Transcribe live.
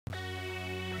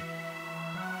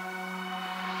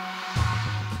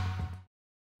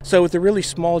So with a really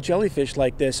small jellyfish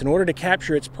like this, in order to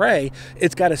capture its prey,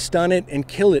 it's got to stun it and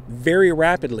kill it very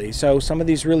rapidly. So some of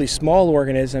these really small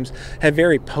organisms have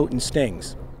very potent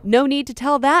stings. No need to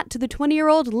tell that to the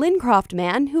 20-year-old Lincroft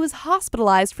man who was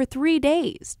hospitalized for 3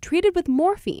 days, treated with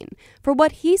morphine, for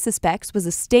what he suspects was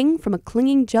a sting from a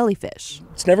clinging jellyfish.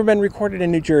 It's never been recorded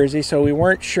in New Jersey, so we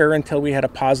weren't sure until we had a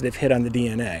positive hit on the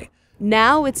DNA.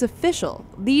 Now it's official.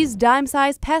 These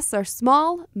dime-sized pests are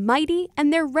small, mighty,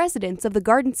 and they're residents of the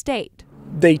Garden State.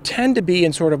 They tend to be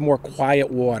in sort of more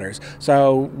quiet waters.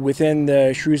 So within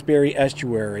the Shrewsbury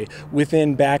estuary,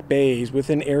 within back bays,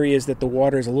 within areas that the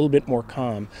water is a little bit more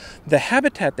calm. The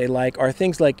habitat they like are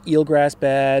things like eelgrass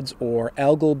beds or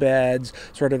algal beds,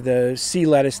 sort of the sea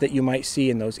lettuce that you might see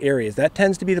in those areas. That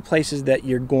tends to be the places that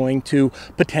you're going to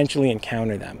potentially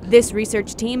encounter them. This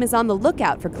research team is on the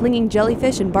lookout for clinging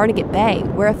jellyfish in Barnegat Bay,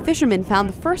 where a fisherman found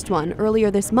the first one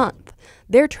earlier this month.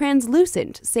 They're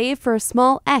translucent, save for a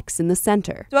small X in the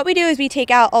center. So what we do is we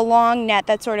take out a long net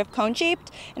that's sort of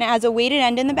cone-shaped, and it has a weighted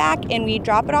end in the back, and we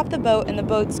drop it off the boat, and the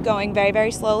boat's going very,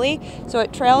 very slowly. So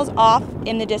it trails off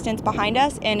in the distance behind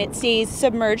us, and it stays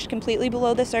submerged completely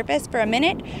below the surface for a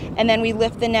minute, and then we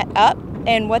lift the net up.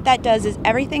 And what that does is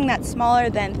everything that's smaller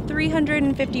than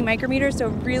 350 micrometers, so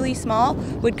really small,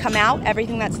 would come out.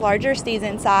 Everything that's larger stays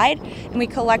inside. And we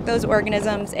collect those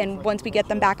organisms, and once we get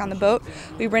them back on the boat,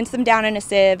 we rinse them down in a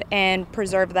sieve and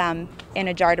preserve them in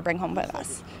a jar to bring home with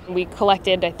us. We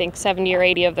collected, I think, 70 or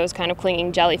 80 of those kind of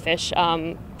clinging jellyfish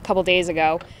a couple days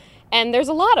ago. And there's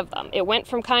a lot of them. It went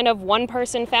from kind of one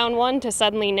person found one to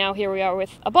suddenly now here we are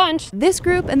with a bunch. This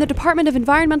group and the Department of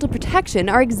Environmental Protection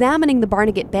are examining the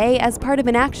Barnegat Bay as part of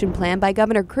an action plan by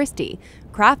Governor Christie,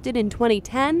 crafted in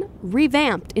 2010,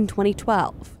 revamped in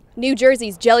 2012. New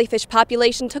Jersey's jellyfish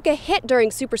population took a hit during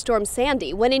Superstorm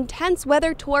Sandy when intense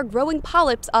weather tore growing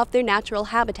polyps off their natural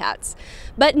habitats.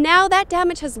 But now that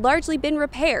damage has largely been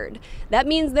repaired. That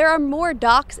means there are more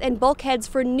docks and bulkheads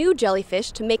for new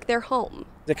jellyfish to make their home.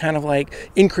 It kind of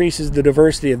like increases the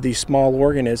diversity of these small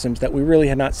organisms that we really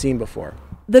had not seen before.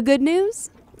 The good news?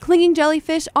 Clinging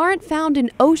jellyfish aren't found in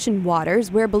ocean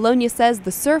waters where Bologna says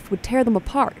the surf would tear them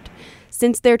apart.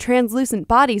 Since their translucent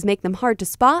bodies make them hard to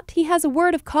spot, he has a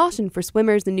word of caution for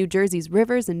swimmers in New Jersey's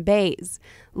rivers and bays.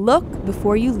 Look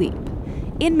before you leap.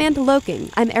 In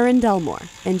Mandaloking, I'm Erin Delmore,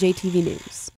 NJTV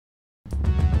News.